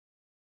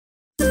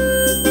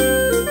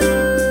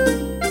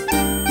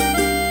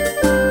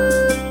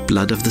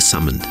Blood of the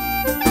Summoned.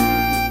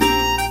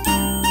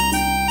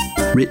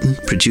 Written,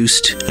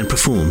 produced, and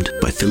performed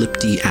by Philip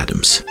D.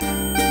 Adams.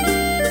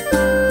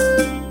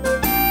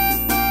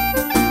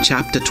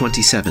 Chapter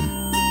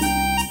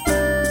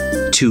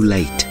 27. Too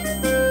Late.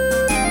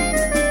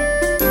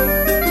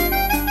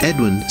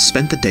 Edwin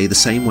spent the day the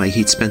same way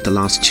he'd spent the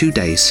last 2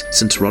 days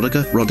since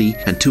Rodiger, Roddy,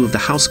 and 2 of the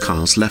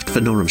housecarls left for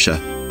Norhamshire,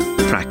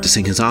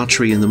 practicing his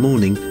archery in the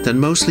morning, then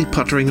mostly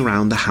puttering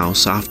around the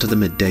house after the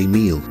midday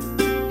meal.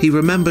 He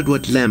remembered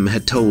what Lem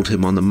had told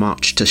him on the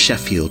march to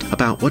Sheffield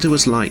about what it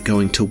was like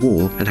going to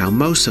war and how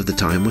most of the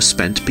time was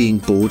spent being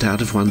bored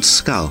out of one's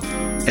skull.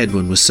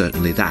 Edwin was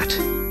certainly that.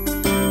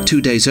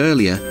 2 days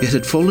earlier, it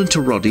had fallen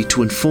to Roddy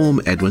to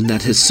inform Edwin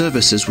that his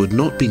services would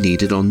not be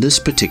needed on this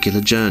particular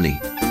journey.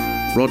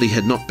 Roddy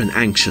had not been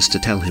anxious to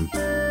tell him.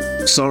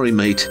 "Sorry,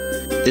 mate.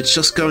 It's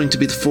just going to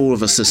be the 4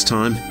 of us this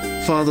time.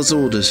 Father's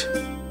orders."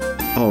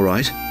 "All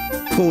right.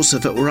 Of course,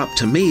 if it were up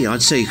to me,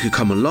 I'd say you could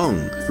come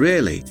along.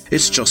 Really.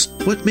 It's just,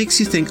 what makes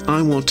you think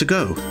I want to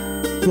go?"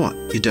 "What,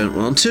 you don't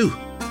want to?"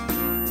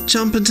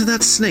 "Jump into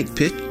that snake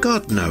pit?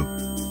 God, no."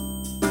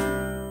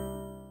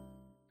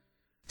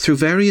 Through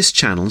various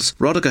channels,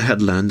 Rodiger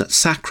had learned that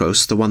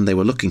Sacros, the one they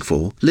were looking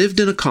for, lived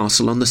in a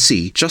castle on the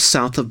sea just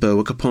south of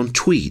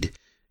Berwick-upon-Tweed.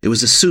 It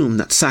was assumed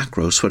that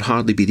Sacros would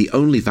hardly be the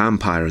only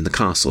vampire in the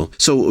castle,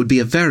 so it would be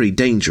a very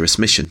dangerous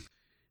mission.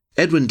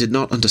 Edwin did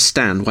not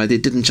understand why they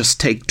didn't just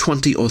take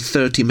 20 or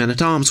 30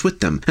 men-at-arms with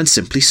them and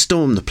simply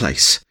storm the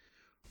place.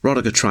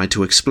 Rodiger tried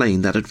to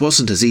explain that it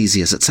wasn't as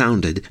easy as it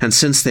sounded, and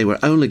since they were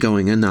only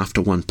going in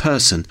after one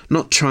person,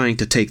 not trying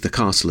to take the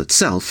castle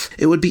itself,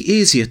 it would be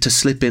easier to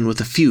slip in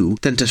with a few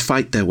than to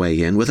fight their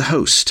way in with a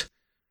host.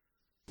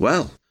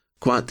 "Well,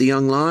 quite the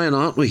young lion,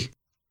 aren't we?"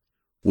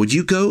 "Would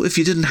you go if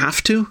you didn't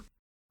have to?"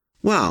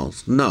 "Well,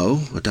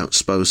 no, I don't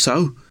suppose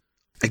so."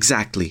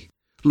 "Exactly.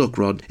 Look,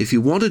 Rod, if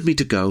you wanted me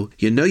to go,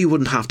 you know you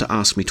wouldn't have to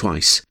ask me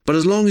twice. But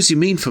as long as you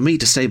mean for me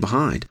to stay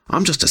behind,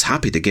 I'm just as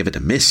happy to give it a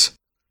miss."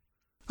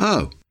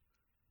 "Oh,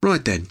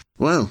 right then.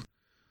 Well,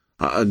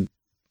 I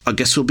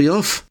guess we'll be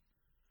off."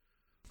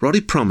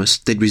 Roddy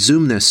promised they'd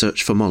resume their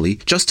search for Molly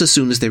just as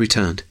soon as they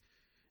returned.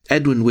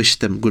 Edwin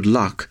wished them good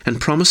luck and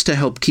promised to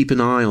help keep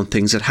an eye on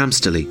things at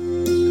Hamsterley.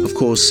 Of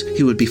course,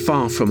 he would be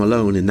far from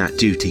alone in that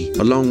duty.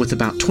 Along with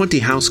about 20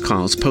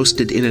 housecarls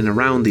posted in and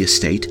around the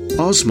estate,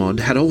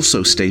 Osmond had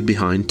also stayed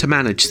behind to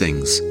manage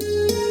things.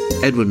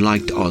 Edwin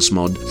liked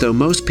Osmond, though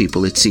most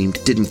people, it seemed,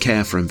 didn't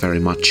care for him very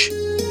much.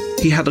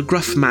 He had a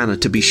gruff manner,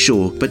 to be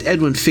sure, but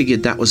Edwin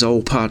figured that was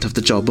all part of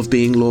the job of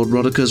being Lord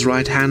Rodiger's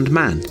right-hand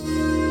man.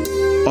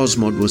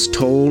 Osmond was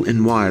tall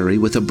and wiry,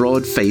 with a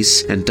broad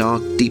face and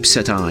dark,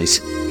 deep-set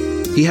eyes.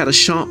 He had a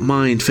sharp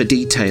mind for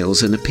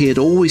details and appeared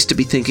always to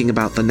be thinking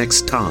about the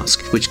next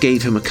task, which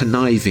gave him a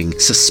conniving,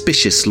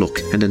 suspicious look,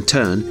 and in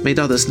turn made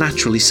others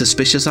naturally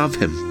suspicious of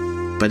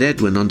him. But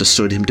Edwin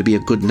understood him to be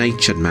a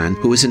good-natured man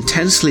who was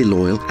intensely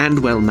loyal and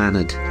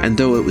well-mannered, and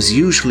though it was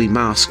usually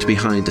masked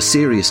behind a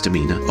serious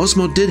demeanour,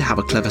 Osmond did have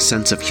a clever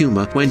sense of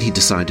humour when he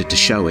decided to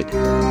show it.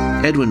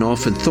 Edwin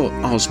often thought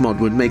Osmond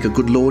would make a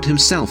good lord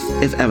himself,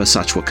 if ever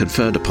such were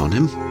conferred upon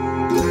him.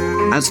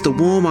 As the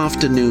warm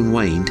afternoon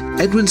waned,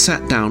 Edwin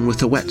sat down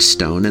with a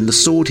whetstone and the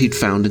sword he'd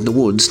found in the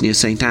woods near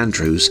St.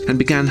 Andrews and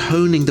began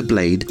honing the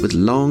blade with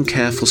long,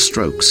 careful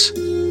strokes.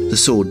 The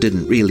sword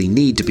didn't really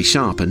need to be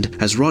sharpened,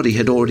 as Roddy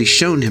had already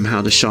shown him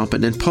how to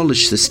sharpen and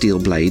polish the steel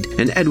blade,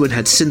 and Edwin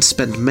had since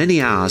spent many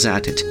hours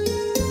at it.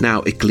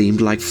 Now it gleamed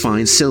like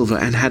fine silver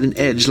and had an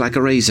edge like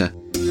a razor.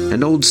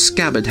 An old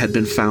scabbard had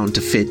been found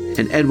to fit,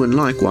 and Edwin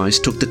likewise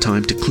took the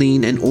time to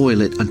clean and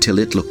oil it until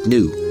it looked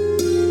new.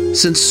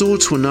 Since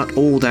swords were not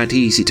all that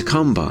easy to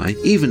come by,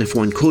 even if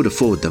one could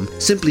afford them,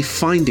 simply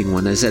finding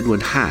one as Edwin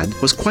had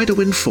was quite a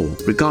windfall,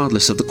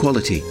 regardless of the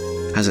quality.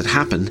 As it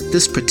happened,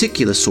 this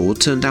particular sword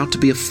turned out to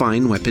be a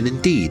fine weapon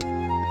indeed.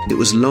 It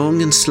was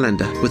long and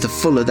slender, with a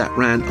fuller that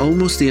ran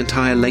almost the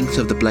entire length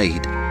of the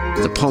blade.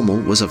 The pommel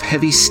was of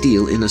heavy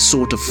steel in a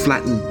sort of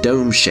flattened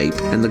dome shape,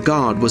 and the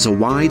guard was a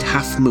wide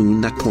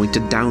half-moon that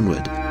pointed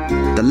downward.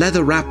 The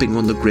leather wrapping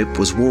on the grip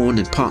was worn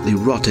and partly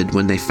rotted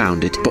when they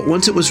found it, but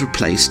once it was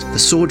replaced, the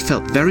sword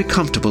felt very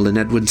comfortable in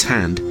Edwin's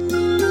hand.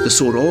 The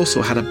sword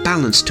also had a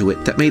balance to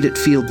it that made it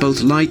feel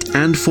both light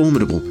and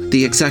formidable,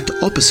 the exact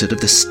opposite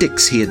of the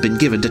sticks he had been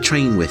given to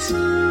train with.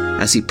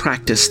 As he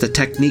practiced the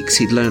techniques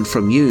he'd learned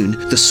from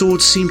Yoon, the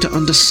sword seemed to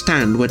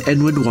understand what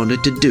Edwin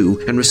wanted to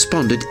do and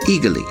responded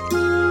eagerly.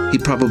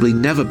 He'd probably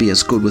never be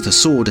as good with a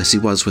sword as he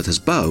was with his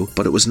bow,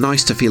 but it was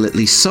nice to feel at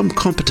least some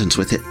competence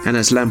with it, and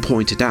as Lem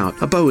pointed out,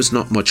 a bow is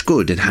not much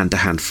good in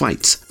hand-to-hand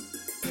fights.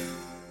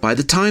 By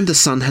the time the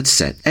sun had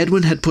set,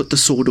 Edwin had put the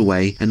sword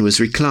away and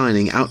was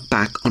reclining out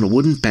back on a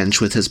wooden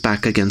bench with his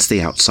back against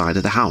the outside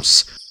of the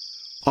house.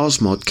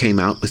 Osmond came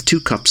out with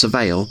 2 cups of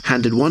ale,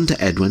 handed one to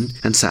Edwin,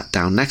 and sat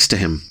down next to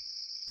him.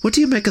 "What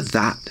do you make of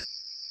that?"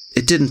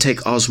 It didn't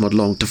take Osmond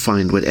long to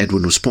find what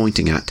Edwin was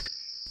pointing at.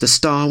 The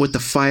star with the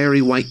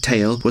fiery white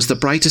tail was the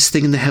brightest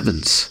thing in the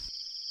heavens.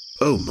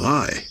 "Oh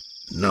my,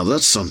 now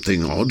that's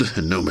something odd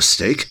and no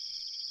mistake."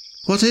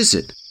 "What is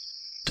it?"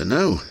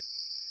 "Dunno.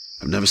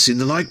 I've never seen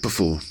the like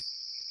before.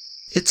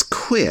 It's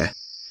queer.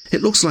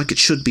 It looks like it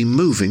should be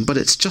moving, but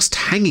it's just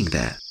hanging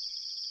there."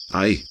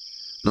 "Aye,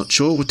 not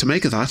sure what to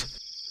make of that."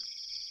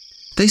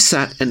 They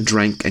sat and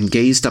drank and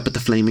gazed up at the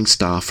flaming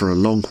star for a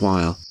long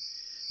while.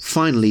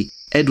 Finally,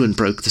 Edwin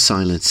broke the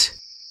silence.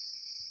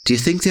 "Do you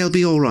think they'll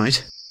be all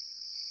right?"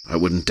 "I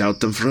wouldn't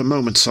doubt them for a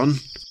moment, son."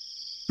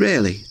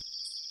 "Really?"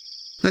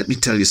 "Let me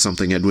tell you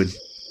something, Edwin.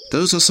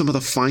 Those are some of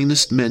the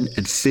finest men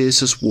and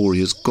fiercest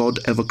warriors God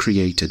ever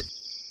created.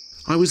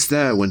 I was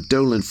there when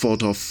Dolan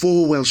fought off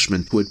 4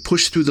 Welshmen who had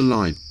pushed through the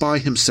line by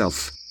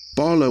himself.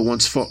 Barlow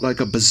once fought like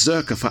a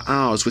berserker for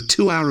hours with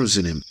 2 arrows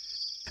in him.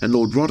 And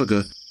Lord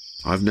Rodiger,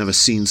 I've never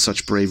seen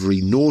such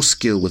bravery nor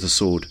skill with a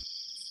sword."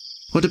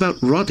 "What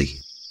about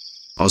Roddy?"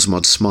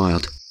 Osmond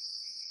smiled.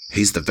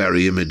 "He's the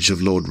very image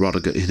of Lord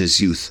Rodiger in his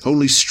youth,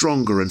 only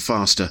stronger and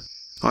faster.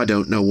 I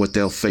don't know what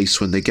they'll face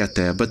when they get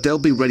there, but they'll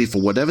be ready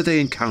for whatever they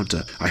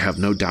encounter, I have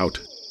no doubt."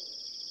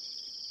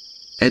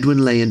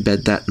 Edwin lay in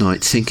bed that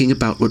night thinking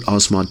about what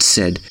Osmond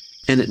said,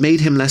 and it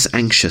made him less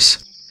anxious.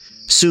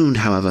 Soon,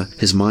 however,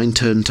 his mind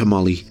turned to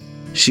Molly.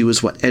 She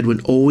was what Edwin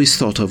always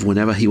thought of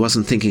whenever he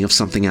wasn't thinking of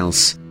something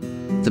else.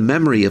 The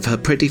memory of her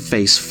pretty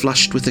face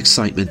flushed with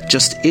excitement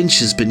just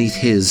inches beneath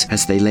his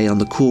as they lay on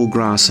the cool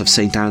grass of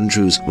St.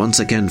 Andrews once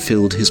again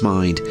filled his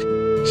mind.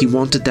 He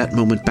wanted that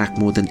moment back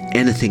more than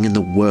anything in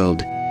the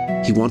world.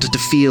 He wanted to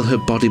feel her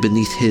body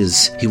beneath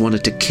his. He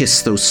wanted to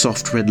kiss those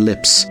soft red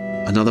lips.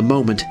 Another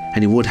moment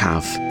and he would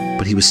have,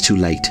 but he was too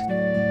late.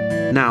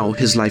 Now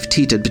his life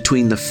teetered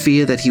between the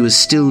fear that he was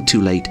still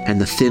too late and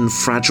the thin,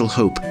 fragile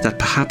hope that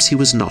perhaps he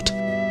was not.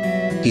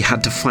 He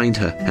had to find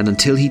her, and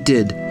until he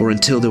did, or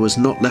until there was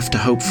naught left to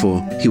hope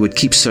for, he would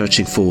keep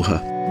searching for her.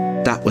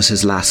 That was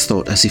his last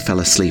thought as he fell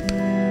asleep.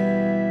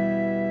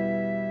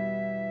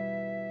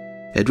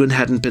 Edwin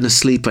hadn't been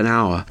asleep an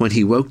hour when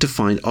he woke to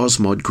find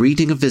Osmond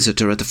greeting a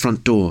visitor at the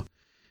front door.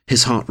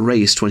 His heart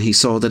raced when he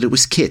saw that it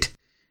was Kit.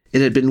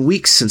 It had been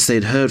weeks since they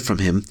had heard from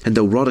him, and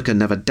though Rodiger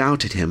never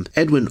doubted him,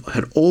 Edwin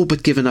had all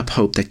but given up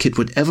hope that Kit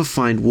would ever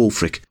find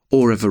Wulfric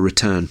or ever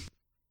return.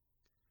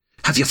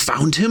 "Have you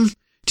found him?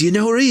 Do you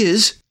know where he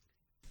is?"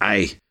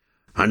 "Aye,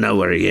 I know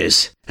where he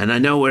is, and I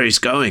know where he's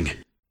going."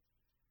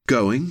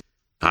 "Going?"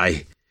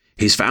 "Aye,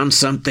 he's found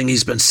something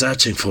he's been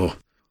searching for.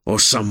 Or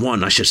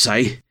someone, I should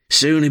say.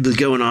 Soon he'll be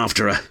going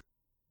after her."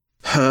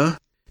 "Her?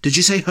 Did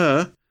you say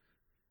her?"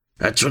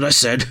 "That's what I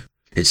said.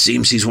 It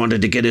seems he's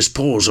wanted to get his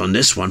paws on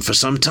this one for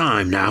some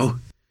time now."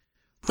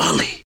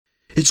 "Molly!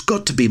 It's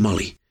got to be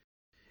Molly.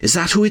 Is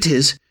that who it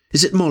is?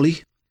 Is it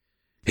Molly?"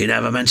 "He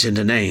never mentioned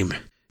a name.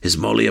 Is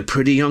Molly a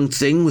pretty young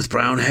thing with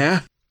brown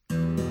hair?"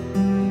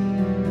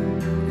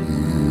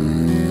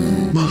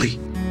 "Molly,"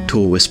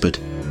 Tor whispered.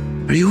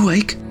 "Are you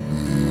awake?"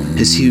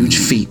 His huge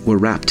feet were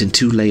wrapped in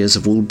 2 layers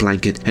of wool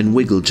blanket and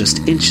wiggled just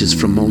inches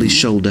from Molly's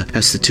shoulder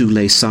as the two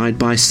lay side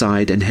by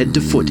side and head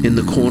to foot in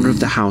the corner of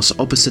the house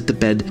opposite the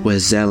bed where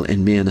Zell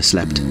and Myrna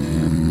slept.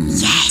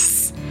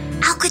 "Yes!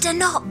 How could I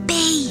not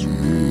be?"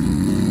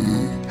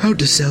 "How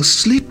does Zell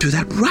sleep through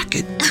that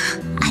racket?"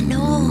 "I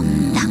know,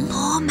 that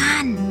poor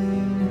man."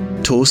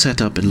 Tor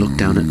sat up and looked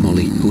down at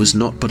Molly, who was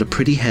not but a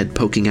pretty head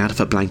poking out of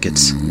her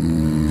blankets.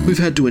 "We've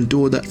had to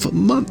endure that for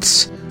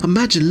months.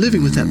 Imagine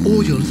living with that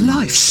all your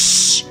life."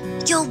 "Shh!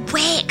 You'll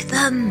wake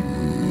them."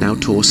 Now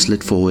Tor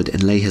slid forward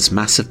and lay his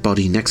massive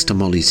body next to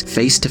Molly's,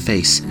 face to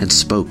face, and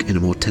spoke in a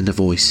more tender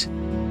voice.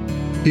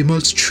 "He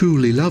must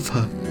truly love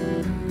her."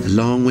 The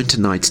long winter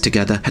nights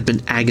together had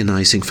been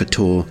agonizing for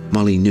Tor,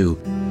 Molly knew,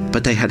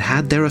 but they had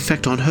had their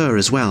effect on her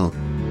as well.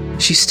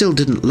 She still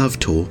didn't love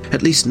Tor,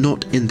 at least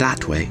not in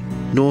that way,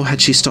 nor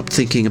had she stopped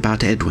thinking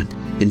about Edwin.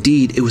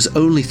 Indeed, it was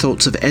only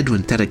thoughts of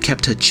Edwin that had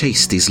kept her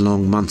chaste these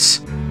long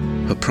months.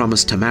 Her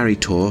promise to marry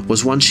Tor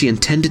was one she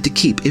intended to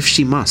keep if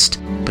she must,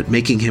 but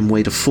making him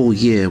wait a full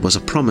year was a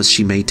promise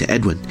she made to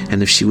Edwin,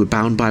 and if she were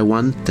bound by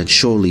one, then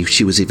surely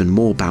she was even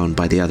more bound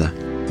by the other.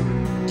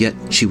 Yet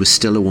she was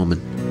still a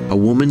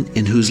woman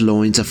in whose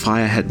loins a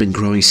fire had been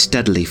growing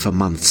steadily for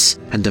months,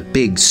 and a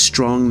big,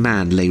 strong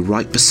man lay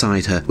right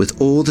beside her with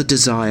all the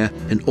desire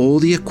and all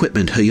the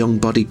equipment her young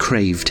body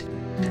craved.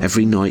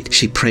 Every night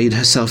she prayed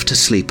herself to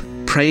sleep,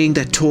 praying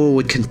that Tor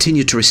would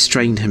continue to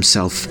restrain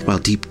himself, while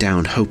deep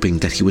down hoping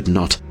that he would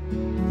not.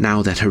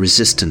 Now that her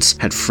resistance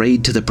had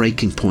frayed to the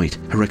breaking point,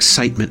 her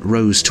excitement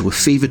rose to a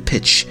fevered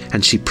pitch,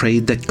 and she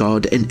prayed that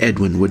God and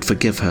Edwin would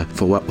forgive her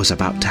for what was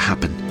about to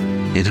happen.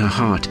 In her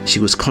heart, she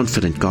was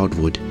confident God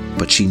would,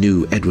 but she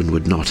knew Edwin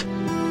would not.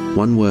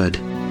 One word,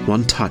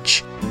 one touch,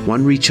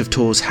 one reach of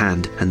Tor's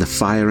hand, and the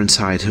fire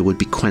inside her would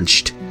be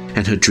quenched,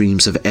 and her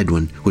dreams of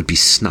Edwin would be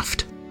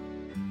snuffed.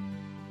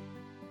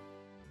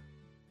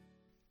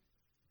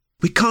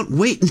 "We can't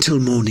wait until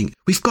morning.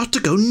 We've got to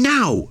go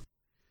now."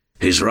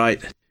 "He's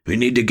right. We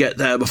need to get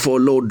there before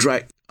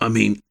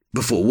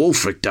before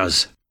Wulfric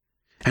does."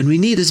 "And we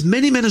need as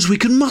many men as we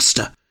can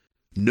muster."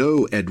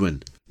 "No,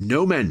 Edwin.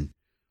 No men.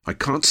 I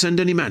can't send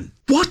any men."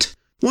 "What?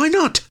 Why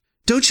not?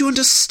 Don't you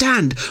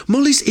understand?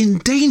 Molly's in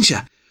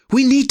danger.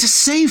 We need to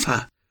save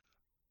her."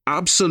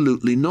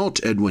 "Absolutely not,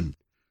 Edwin.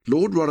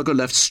 Lord Rodiger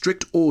left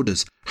strict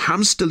orders.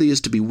 Hamsterley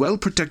is to be well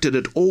protected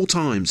at all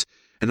times,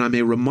 And I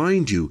may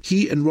remind you,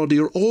 he and Roddy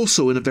are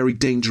also in a very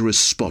dangerous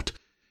spot.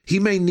 He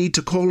may need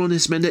to call on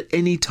his men at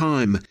any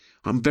time.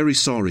 I'm very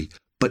sorry,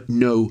 but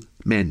no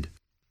men."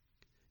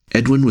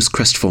 Edwin was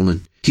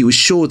crestfallen. He was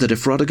sure that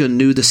if Rodiger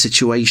knew the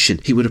situation,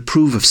 he would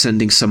approve of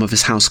sending some of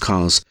his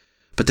housecarls,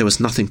 but there was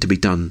nothing to be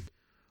done.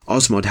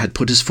 Osmond had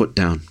put his foot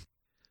down.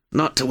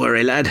 "Not to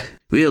worry, lad.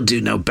 We'll do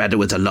no better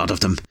with a lot of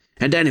them.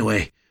 And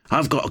anyway,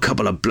 I've got a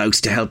couple of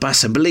blokes to help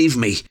us, and believe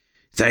me,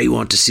 they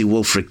want to see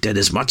Wulfric dead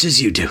as much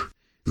as you do.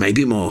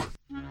 Maybe more."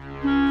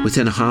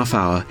 Within a half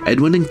hour,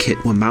 Edwin and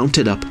Kit were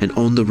mounted up and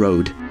on the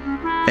road.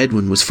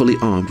 Edwin was fully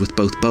armed with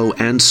both bow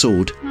and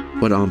sword.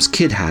 What arms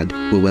Kit had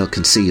were well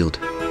concealed.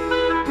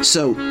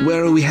 "So,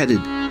 where are we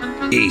headed?"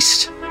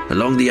 "East,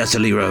 along the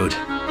Utterley Road.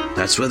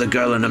 That's where the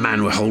girl and the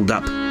man were holed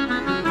up."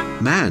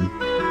 "Man?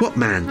 What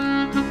man?"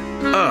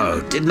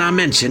 "Oh, didn't I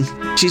mention?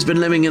 She's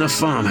been living in a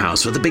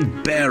farmhouse with a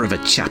big bear of a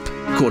chap,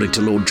 according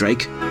to Lord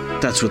Drake.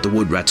 That's what the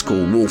wood rats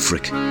call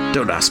Wulfric.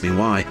 Don't ask me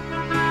why."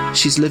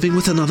 "She's living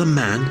with another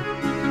man?"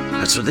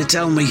 "That's what they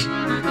tell me."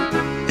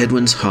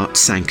 Edwin's heart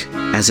sank.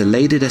 As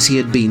elated as he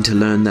had been to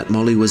learn that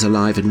Molly was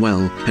alive and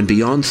well, and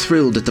beyond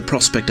thrilled at the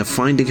prospect of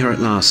finding her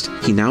at last,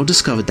 he now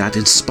discovered that,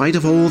 in spite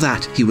of all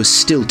that, he was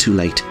still too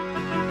late.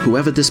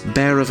 Whoever this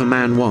bear of a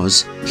man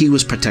was, he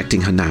was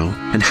protecting her now,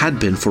 and had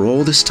been for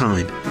all this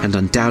time, and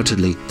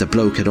undoubtedly the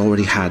bloke had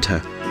already had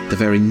her. The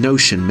very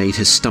notion made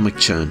his stomach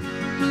churn.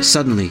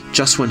 Suddenly,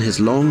 just when his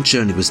long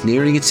journey was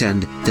nearing its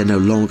end, there no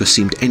longer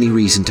seemed any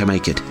reason to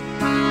make it.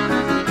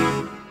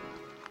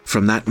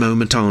 From that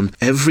moment on,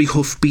 every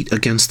hoofbeat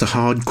against the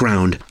hard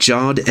ground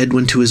jarred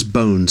Edwin to his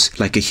bones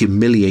like a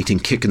humiliating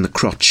kick in the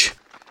crotch.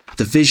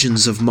 The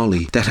visions of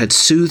Molly that had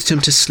soothed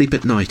him to sleep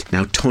at night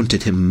now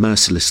taunted him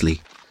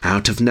mercilessly.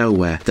 Out of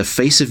nowhere, the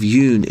face of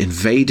Yoon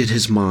invaded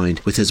his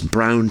mind with his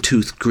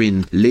brown-toothed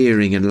grin,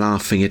 leering and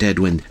laughing at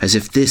Edwin, as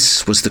if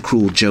this was the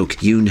cruel joke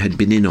Yoon had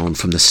been in on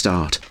from the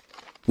start.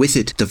 With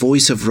it, the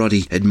voice of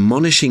Roddy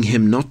admonishing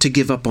him not to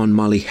give up on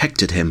Molly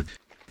hectored him,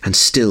 and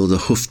still the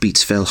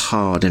hoofbeats fell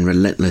hard and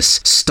relentless,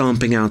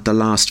 stomping out the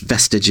last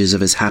vestiges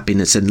of his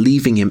happiness and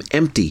leaving him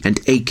empty and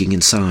aching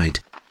inside.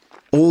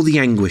 All the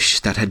anguish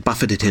that had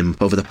buffeted him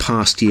over the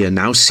past year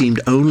now seemed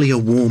only a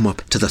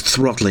warm-up to the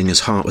throttling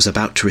his heart was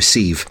about to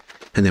receive,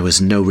 and there was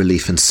no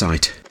relief in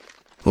sight.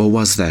 Or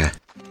was there?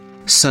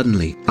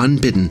 Suddenly,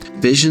 unbidden,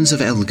 visions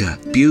of Elga,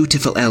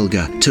 beautiful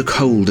Elga, took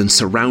hold and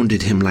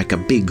surrounded him like a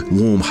big,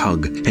 warm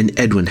hug, and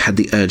Edwin had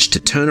the urge to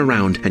turn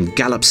around and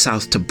gallop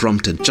south to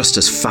Brompton just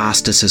as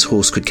fast as his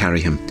horse could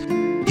carry him.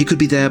 He could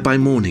be there by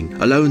morning,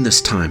 alone this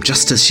time,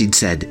 just as she'd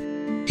said.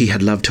 He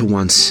had loved her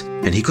once,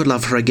 and he could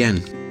love her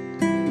again.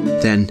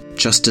 Then,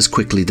 just as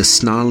quickly, the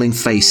snarling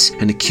face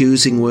and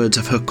accusing words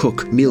of her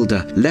cook,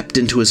 Milda, leapt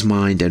into his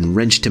mind and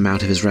wrenched him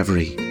out of his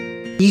reverie.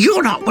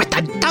 "You're not with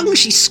the dung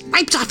she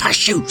scraped off her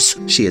shoes,"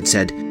 she had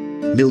said.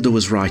 Milda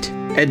was right.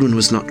 Edwin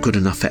was not good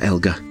enough for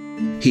Elga.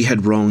 He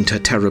had wronged her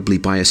terribly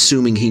by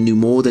assuming he knew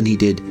more than he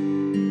did.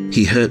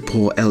 He hurt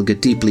poor Elga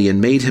deeply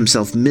and made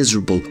himself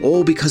miserable,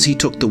 all because he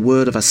took the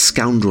word of a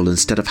scoundrel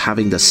instead of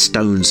having the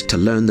stones to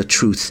learn the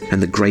truth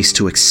and the grace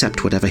to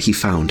accept whatever he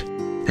found.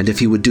 And if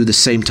he would do the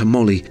same to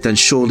Molly, then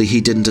surely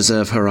he didn't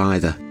deserve her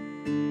either.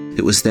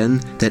 It was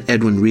then that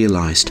Edwin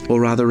realized,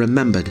 or rather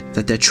remembered,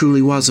 that there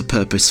truly was a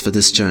purpose for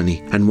this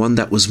journey, and one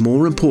that was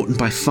more important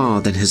by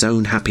far than his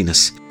own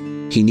happiness.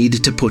 He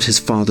needed to put his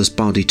father's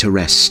body to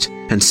rest,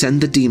 and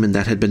send the demon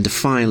that had been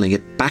defiling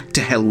it back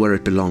to hell where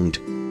it belonged.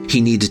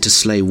 He needed to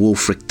slay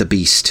Wulfric the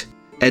Beast.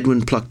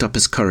 Edwin plucked up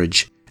his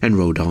courage and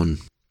rode on.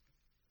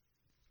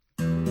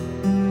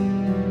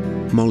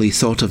 Molly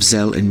thought of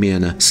Zell and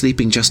Myrna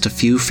sleeping just a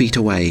few feet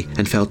away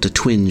and felt a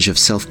twinge of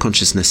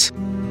self-consciousness.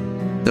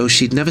 Though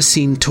she'd never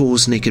seen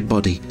Tor's naked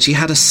body, she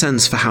had a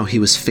sense for how he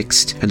was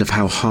fixed and of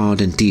how hard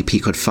and deep he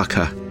could fuck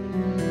her.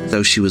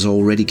 Though she was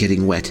already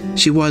getting wet,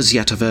 she was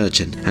yet a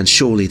virgin, and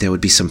surely there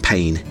would be some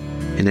pain.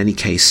 In any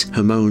case,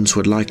 her moans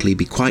would likely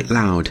be quite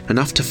loud,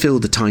 enough to fill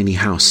the tiny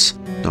house.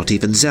 Not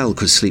even Zell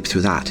could sleep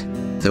through that,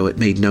 though it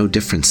made no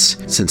difference,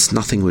 since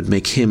nothing would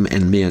make him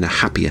and Myrna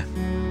happier.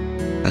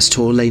 As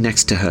Tor lay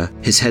next to her,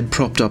 his head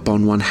propped up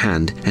on one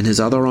hand and his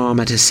other arm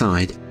at his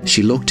side,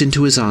 she looked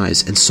into his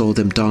eyes and saw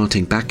them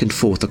darting back and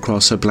forth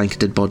across her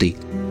blanketed body.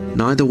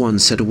 Neither one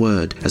said a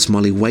word as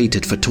Molly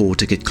waited for Tor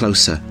to get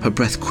closer, her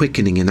breath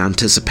quickening in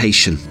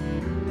anticipation.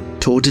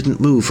 Tor didn't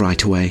move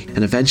right away,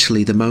 and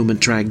eventually the moment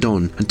dragged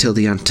on until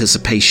the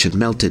anticipation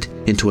melted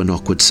into an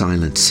awkward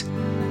silence.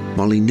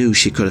 Molly knew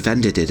she could have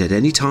ended it at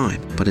any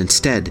time, but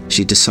instead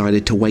she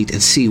decided to wait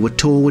and see what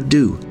Tor would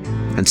do.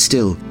 And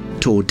still,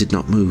 Tor did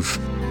not move.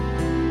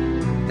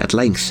 At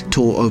length,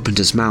 Tor opened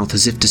his mouth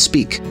as if to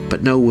speak,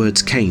 but no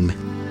words came.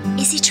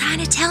 Is he trying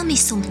to tell me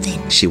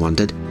something? She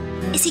wondered.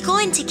 Is he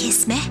going to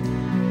kiss me?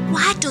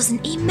 Why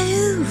doesn't he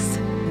move?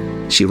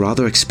 She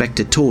rather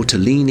expected Tor to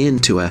lean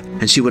into her,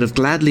 and she would have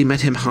gladly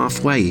met him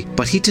halfway,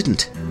 but he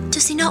didn't.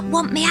 Does he not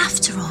want me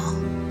after all?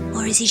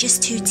 Or is he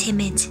just too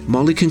timid?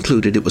 Molly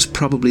concluded it was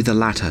probably the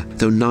latter,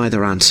 though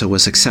neither answer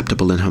was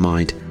acceptable in her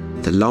mind.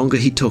 The longer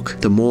he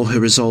took, the more her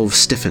resolve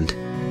stiffened.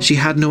 She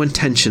had no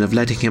intention of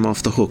letting him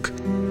off the hook.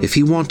 If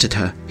he wanted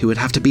her, he would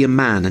have to be a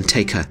man and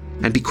take her,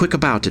 and be quick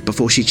about it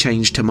before she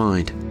changed her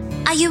mind.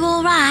 Are you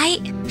all right?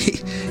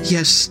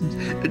 Yes.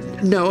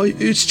 No,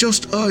 it's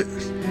just...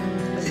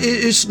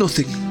 it's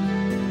nothing.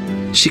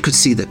 She could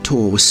see that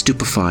Tor was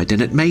stupefied,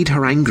 and it made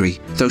her angry,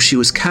 though she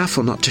was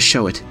careful not to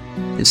show it.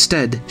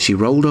 Instead, she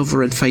rolled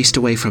over and faced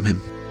away from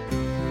him.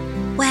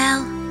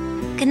 Well,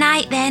 good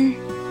night then.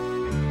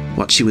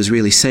 What she was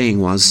really saying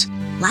was,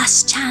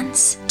 Last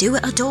chance, do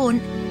it or don't.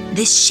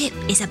 This ship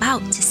is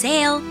about to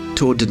sail.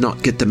 Tor did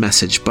not get the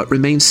message, but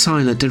remained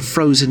silent and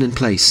frozen in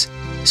place.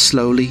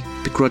 Slowly,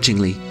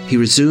 begrudgingly, he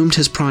resumed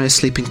his prior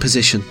sleeping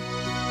position.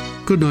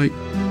 Good night.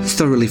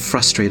 Thoroughly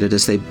frustrated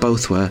as they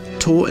both were,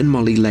 Tor and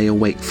Molly lay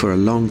awake for a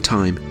long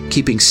time,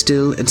 keeping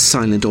still and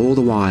silent all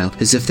the while,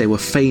 as if they were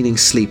feigning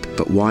sleep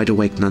but wide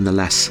awake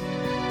nonetheless.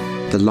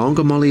 The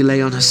longer Molly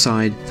lay on her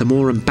side, the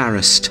more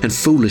embarrassed and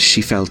foolish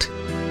she felt.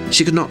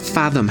 She could not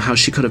fathom how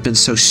she could have been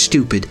so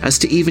stupid as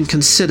to even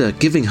consider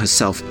giving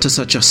herself to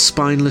such a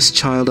spineless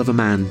child of a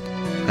man.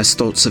 As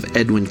thoughts of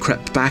Edwin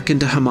crept back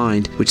into her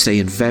mind, which they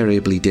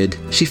invariably did,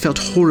 she felt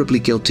horribly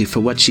guilty for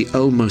what she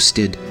almost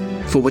did,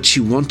 for what she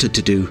wanted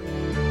to do.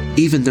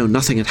 Even though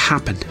nothing had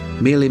happened,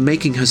 merely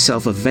making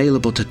herself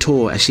available to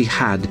Tor as she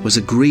had was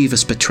a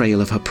grievous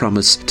betrayal of her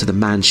promise to the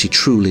man she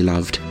truly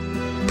loved.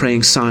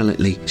 Praying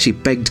silently, she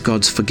begged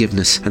God's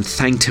forgiveness and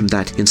thanked him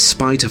that, in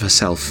spite of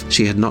herself,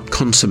 she had not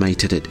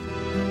consummated it.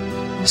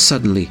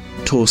 Suddenly,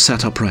 Tor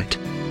sat upright.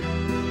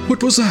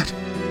 What was that?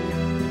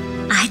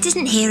 I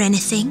didn't hear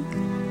anything.